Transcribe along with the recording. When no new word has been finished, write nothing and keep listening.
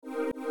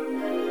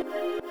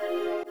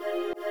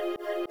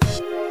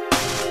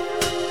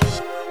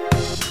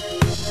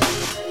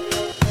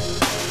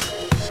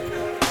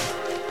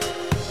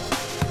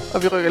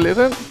og vi rykker lidt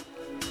ind.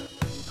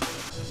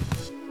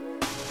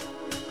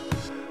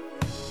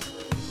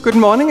 Good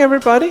morning,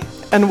 everybody,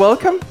 and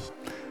welcome.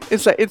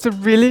 It's a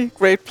really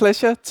great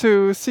pleasure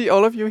to see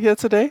all of you here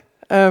today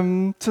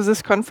to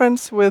this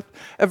conference with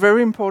a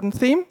very important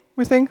theme,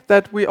 we think,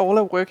 that we all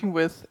are working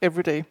with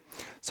every day.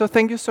 So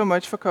thank you so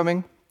much for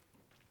coming.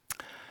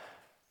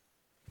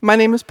 My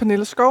name is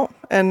Pernille Skov,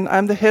 and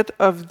I'm the head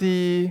of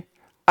the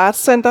Arts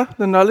Center,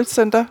 the Knowledge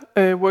Center,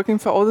 working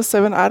for all the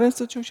 7 art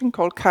institutions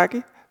called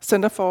CAGI,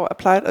 Center for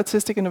Applied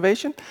Artistic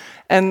Innovation.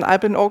 And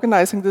I've been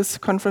organizing this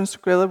conference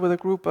together with a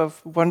group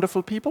of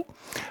wonderful people.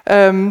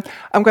 I'm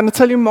going to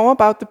tell you more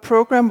about the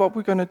program, what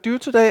we're going to do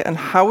today, and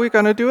how we're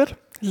going to do it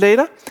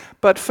later.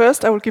 But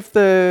first, I will give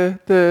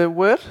the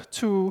word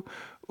to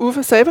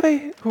Uffe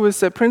Saberi, who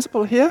is a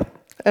principal here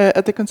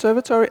at the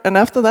conservatory. And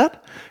after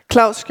that,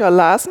 Claus Skjold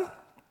Larsen,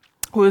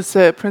 who is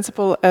a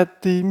principal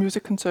at the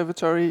Music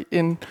Conservatory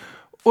in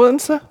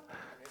Odense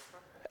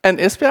and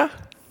Esbjerg.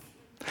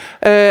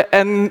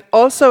 And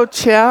also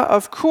chair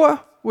of CUR,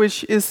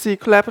 which is the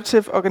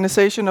collaborative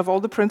organization of all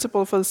the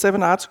principals for the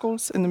 7 art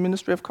schools in the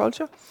Ministry of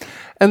Culture.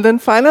 And then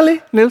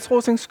finally, Niels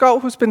Rosing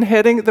Skov, who's been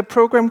heading the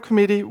program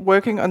committee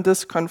working on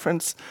this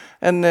conference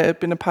and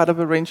been a part of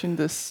arranging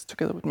this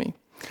together with me.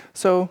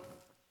 So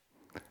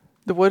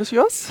the word is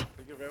yours.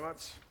 Thank you very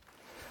much.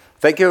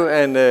 Thank you,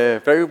 and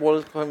very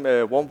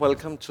warm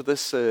welcome to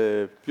this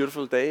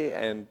beautiful day.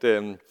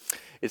 And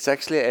it's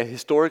actually a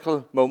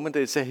historical moment.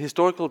 It's a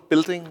historical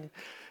building.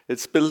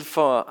 It's built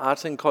for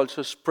art and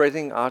culture,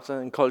 spreading art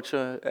and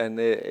culture, and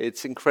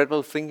it's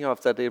incredible thinking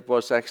of that it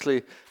was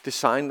actually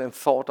designed and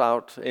thought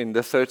out in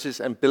the 30s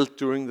and built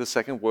during the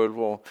Second World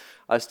War.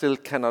 I still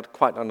cannot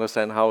quite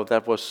understand how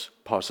that was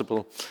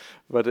possible,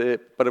 but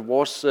it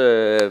was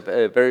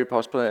very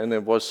possible, and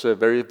it was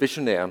very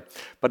visionary.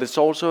 But it's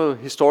also a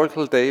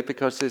historical day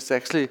because it's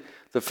actually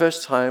the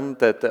first time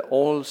that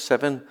all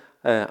 7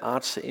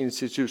 arts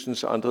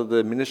institutions under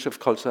the Ministry of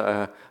Culture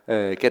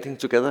are gathering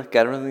together,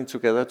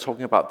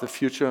 talking about the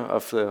future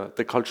of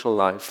the cultural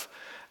life.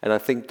 And I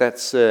think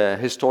that's a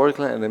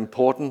historical and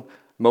important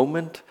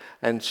moment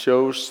and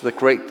shows the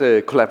great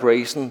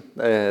collaboration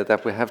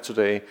that we have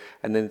today.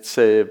 And it's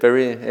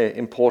very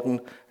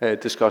important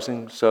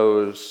discussing.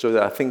 So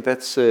I think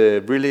that's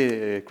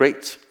really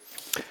great.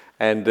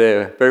 And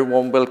very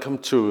warm welcome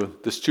to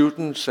the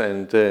students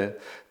and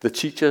the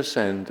teachers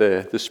and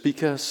the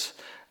speakers.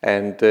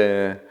 And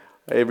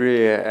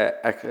every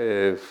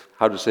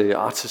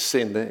artists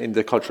in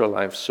the cultural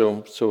life.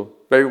 So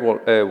very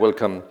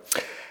welcome.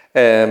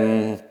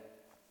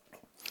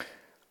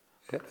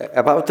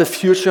 About the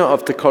future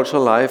of the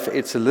cultural life,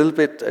 it's a little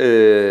bit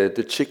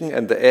the chicken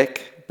and the egg,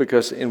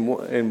 because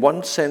in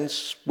one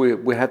sense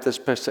we have this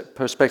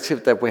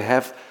perspective that we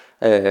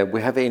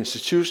have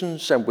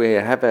institutions and we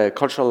have a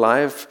cultural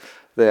life.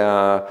 There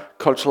are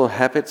cultural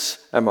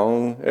habits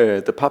among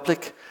the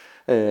public.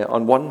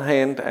 On one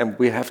hand, and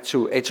we have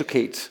to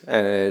educate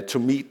to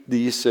meet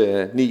these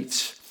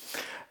needs.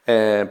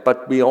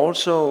 But we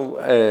also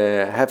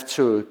have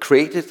to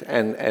create it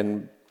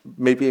and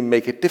maybe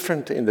make it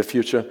different in the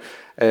future.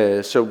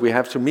 So we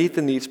have to meet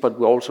the needs, but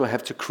we also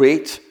have to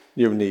create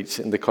new needs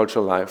in the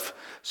cultural life.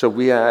 So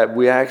we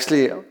are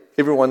actually,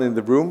 everyone in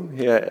the room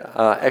here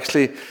are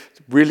actually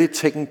really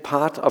taking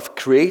part of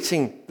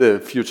creating the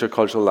future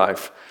cultural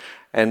life.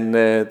 And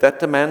that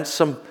demands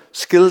some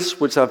skills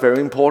which are very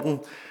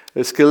important.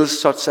 Skills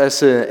such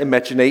as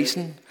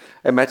imagination,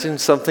 imagine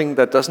something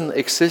that doesn't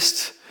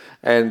exist,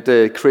 and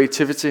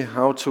creativity,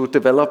 how to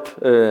develop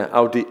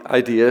our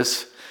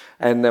ideas.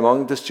 And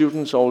among the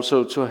students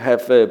also to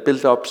have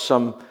built up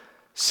some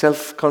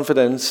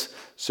self-confidence,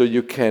 so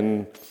you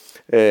can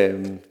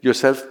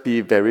yourself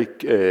be very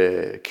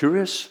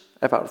curious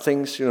about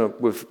things,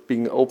 with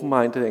being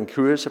open-minded and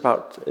curious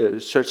about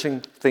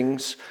searching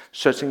things,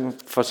 searching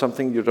for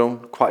something you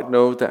don't quite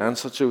know the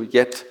answer to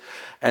yet,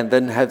 and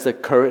then have the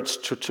courage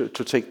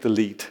to take the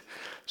lead.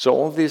 So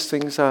all these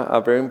things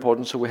are very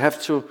important. So we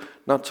have to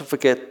not to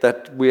forget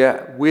that we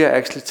are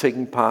actually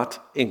taking part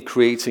in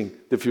creating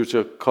the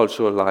future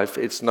cultural life.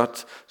 It's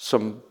not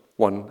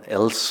someone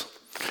else.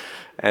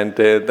 And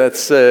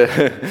that's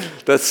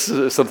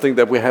something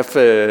that we have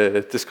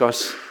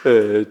discussed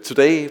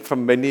today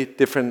from many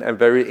different and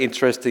very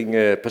interesting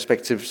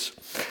perspectives.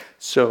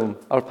 So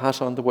I'll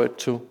pass on the word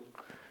to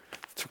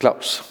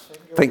Claus.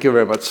 Thank you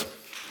very much.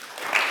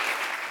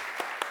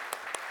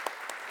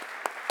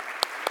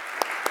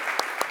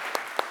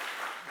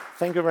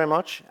 Thank you very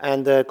much,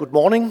 and good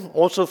morning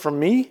also from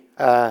me.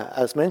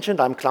 As mentioned,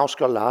 I'm Claus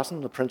Skjold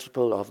Larsen, the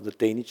principal of the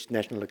Danish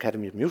National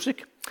Academy of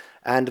Music,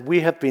 and we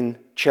have been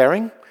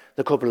chairing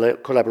the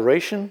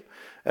collaboration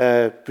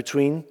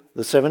between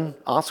the 7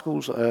 art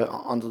schools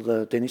under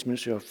the Danish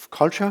Ministry of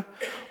Culture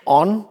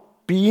on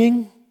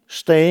being,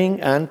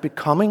 staying, and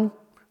becoming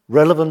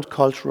relevant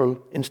cultural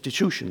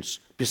institutions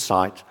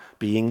besides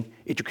being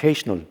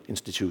educational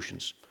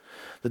institutions.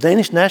 The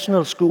Danish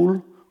National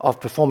School of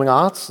Performing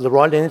Arts, the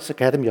Royal Danish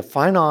Academy of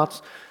Fine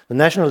Arts, the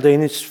National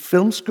Danish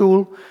Film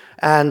School,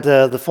 and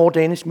the 4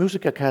 Danish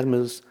music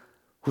academies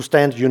who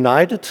stand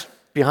united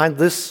behind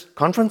this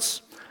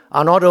conference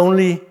are not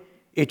only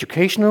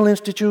educational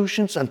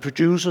institutions and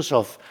producers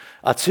of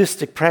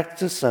artistic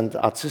practice and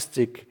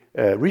artistic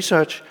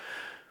research,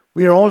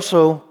 we are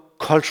also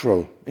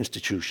cultural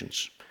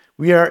institutions.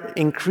 We are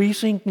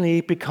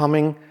increasingly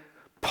becoming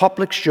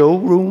public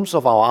showrooms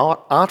of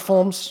our art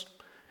forms,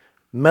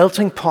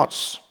 melting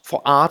pots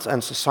for art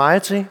and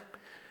society,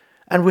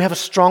 and we have a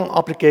strong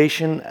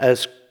obligation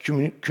as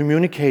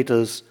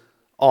communicators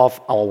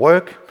of our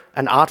work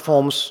and art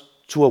forms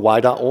to a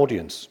wider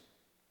audience.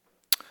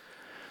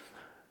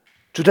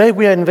 Today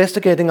we are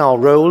investigating our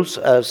roles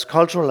as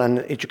cultural and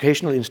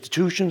educational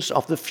institutions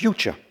of the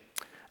future.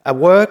 A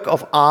work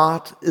of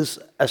art is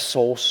a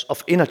source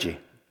of energy.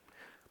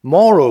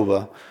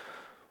 Moreover,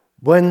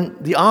 when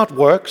the art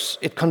works,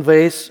 it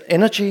conveys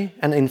energy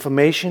and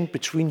information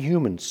between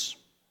humans.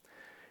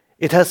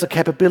 It has the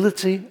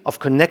capability of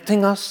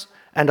connecting us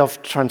and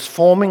of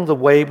transforming the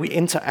way we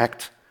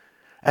interact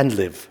and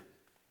live.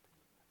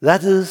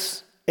 That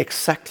is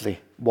exactly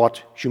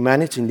what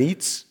humanity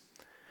needs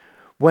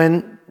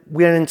when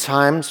we are in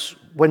times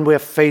when we are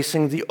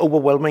facing the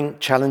overwhelming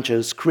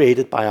challenges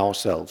created by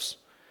ourselves,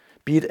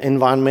 be it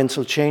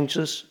environmental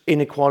changes,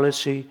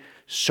 inequality,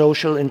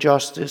 social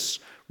injustice,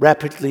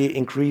 rapidly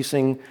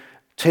increasing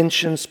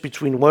tensions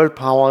between world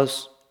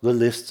powers. The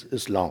list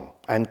is long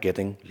and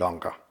getting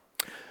longer.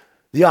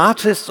 The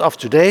artists of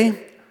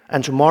today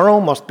and tomorrow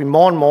must be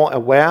more and more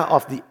aware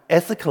of the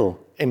ethical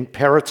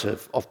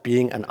imperative of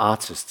being an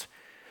artist.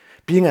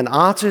 Being an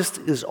artist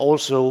is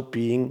also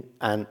being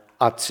an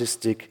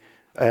artistic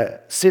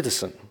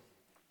citizen,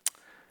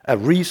 a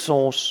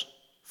resource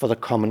for the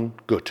common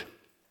good.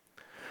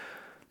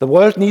 The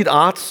world needs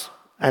arts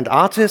and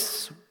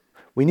artists.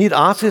 We need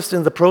artists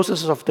in the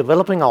process of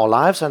developing our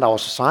lives and our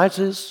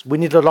societies. We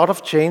need a lot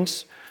of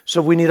change,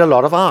 so we need a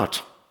lot of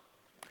art.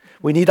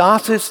 We need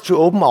artists to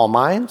open our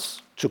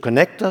minds, to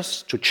connect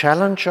us, to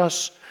challenge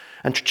us,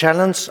 and to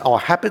challenge our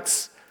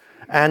habits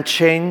and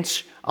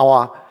change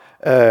our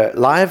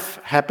life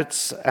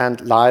habits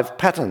and life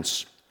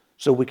patterns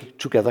so we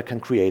together can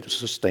create a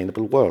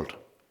sustainable world.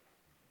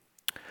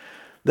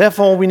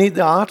 Therefore, we need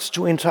the arts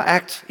to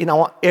interact in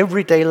our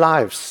everyday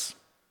lives.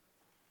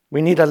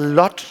 We need a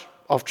lot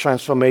of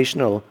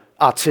transformational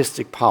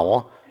artistic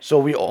power, so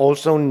we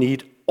also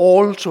need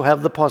all to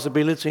have the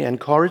possibility and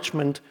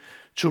encouragement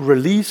to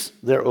release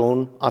their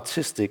own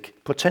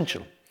artistic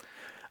potential.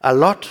 A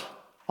lot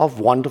of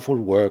wonderful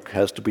work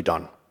has to be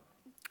done.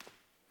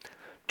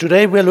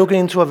 Today we're looking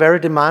into a very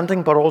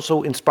demanding but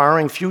also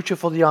inspiring future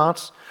for the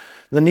arts,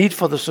 the need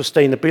for the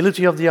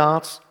sustainability of the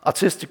arts,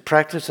 artistic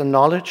practice and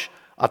knowledge,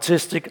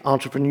 artistic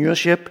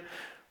entrepreneurship,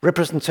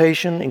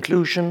 representation,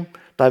 inclusion,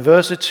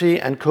 diversity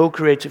and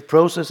co-creative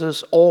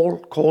processes, all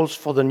calls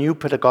for the new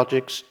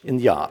pedagogics in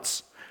the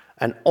arts.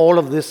 And all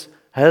of this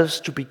has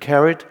to be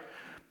carried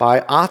by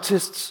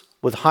artists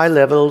with high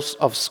levels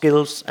of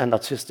skills and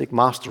artistic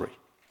mastery.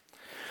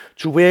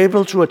 To be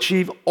able to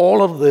achieve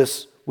all of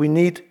this, we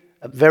need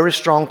a very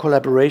strong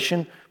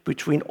collaboration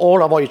between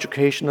all of our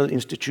educational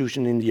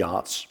institutions in the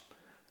arts.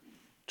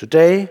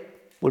 Today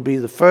will be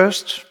the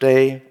first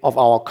day of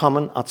our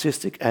common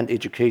artistic and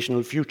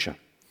educational future.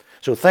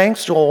 So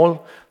thanks to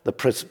all the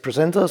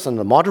presenters and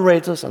the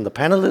moderators and the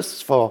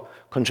panelists for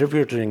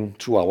contributing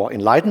to our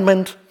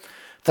enlightenment.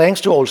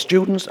 Thanks to all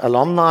students,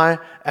 alumni,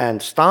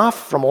 and staff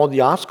from all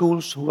the art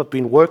schools who have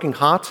been working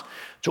hard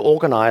to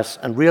organize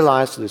and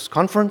realize this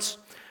conference.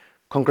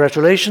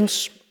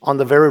 Congratulations on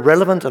the very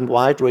relevant and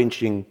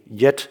wide-ranging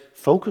yet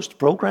focused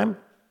program.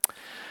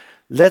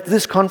 Let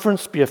this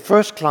conference be a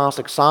first-class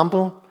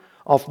example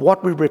of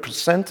what we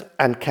represent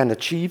and can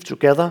achieve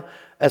together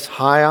as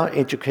higher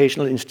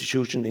educational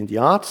institutions in the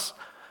arts.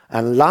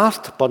 And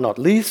last but not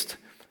least,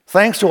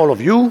 thanks to all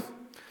of you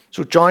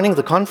for joining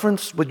the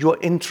conference with your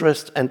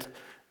interest and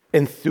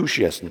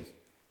enthusiasm.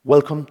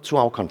 Welcome to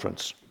our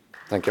conference.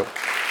 Thank you.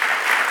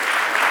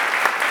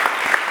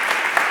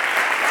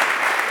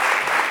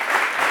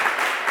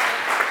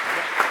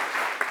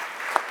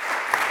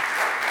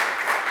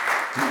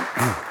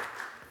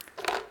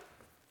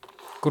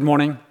 Good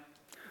morning.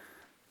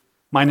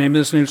 My name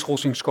is Niels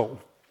Rosing-Schow.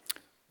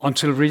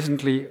 Until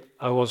recently,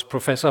 I was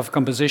professor of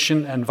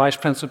composition and vice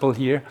principal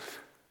here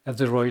at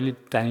the Royal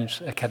Danish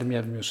Academy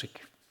of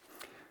Music.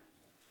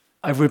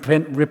 I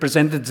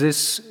represented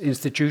this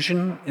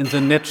institution in the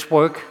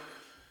network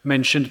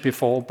mentioned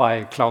before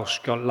by Claus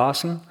Skjold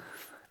Larsen,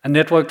 a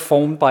network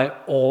formed by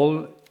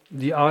all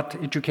the art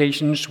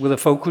educations with a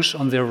focus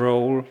on their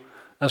role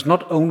as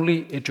not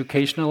only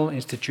educational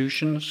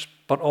institutions,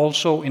 but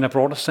also in a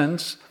broader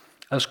sense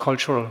as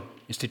cultural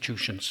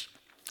institutions.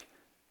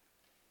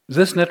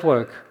 This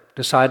network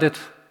decided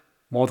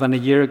more than a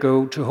year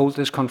ago to hold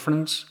this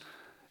conference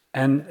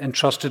and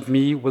entrusted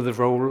me with the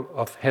role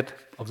of head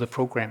of the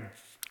program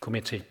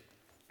committee.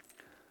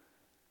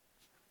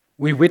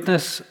 We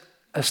witness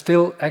a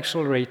still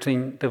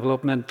accelerating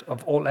development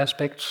of all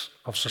aspects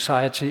of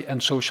society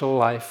and social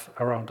life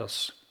around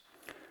us.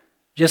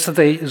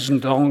 Yesterday is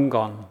long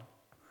gone,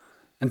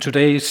 and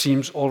today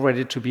seems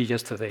already to be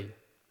yesterday.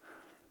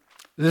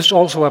 This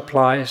also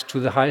applies to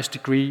the highest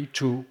degree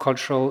to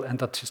cultural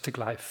and artistic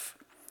life.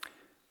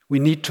 We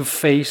need to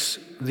face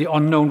the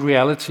unknown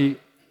reality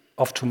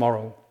of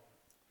tomorrow.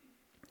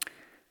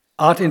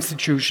 As art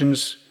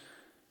institutions,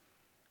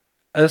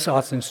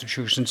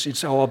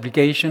 it's our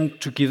obligation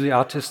to give the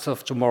artists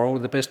of tomorrow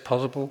the best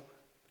possible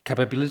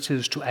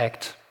capabilities to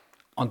act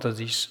under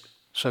these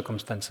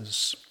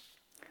circumstances.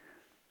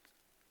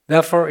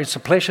 Therefore, it's a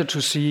pleasure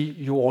to see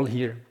you all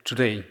here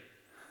today.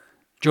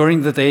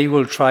 During the day,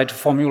 we'll try to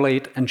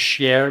formulate and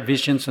share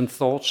visions and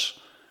thoughts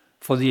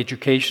for the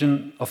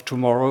education of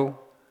tomorrow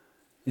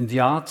in the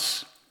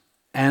arts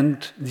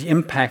and the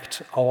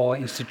impact of our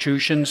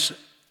institutions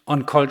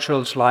on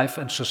cultural life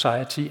and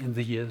society in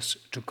the years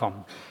to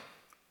come.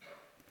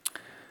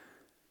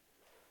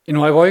 In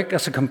my work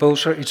as a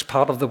composer, it's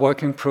part of the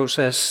working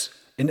process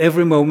in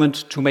every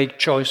moment to make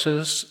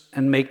choices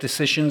and make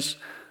decisions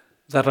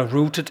that are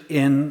rooted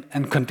in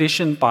and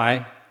conditioned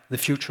by the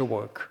future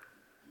work,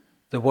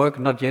 the work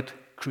not yet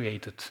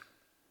created.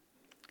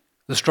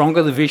 The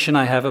stronger the vision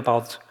I have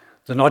about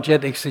the not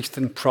yet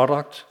existing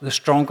product, the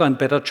stronger and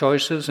better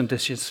choices and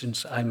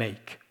decisions I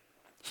make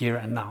here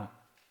and now.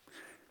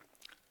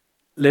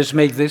 Let's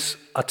make this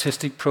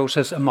artistic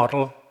process a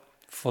model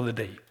for the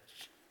day.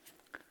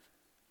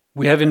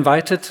 We have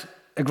invited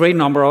a great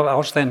number of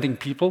outstanding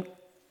people,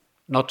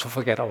 not to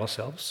forget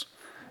ourselves,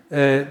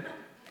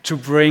 to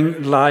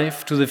bring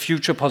life to the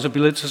future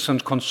possibilities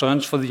and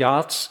concerns for the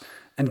arts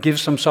and give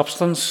some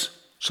substance,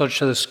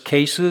 such as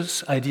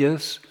cases,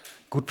 ideas,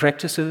 good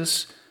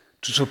practices,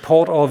 to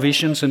support our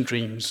visions and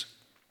dreams.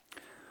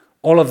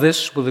 All of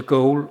this with the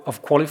goal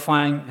of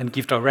qualifying and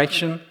give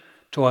direction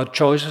to our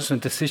choices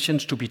and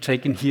decisions to be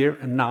taken here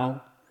and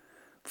now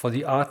for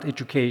the art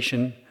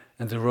education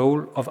and the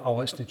role of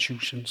our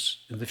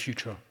institutions in the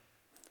future.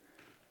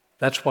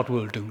 That's what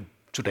we'll do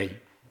today.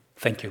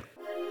 Thank you.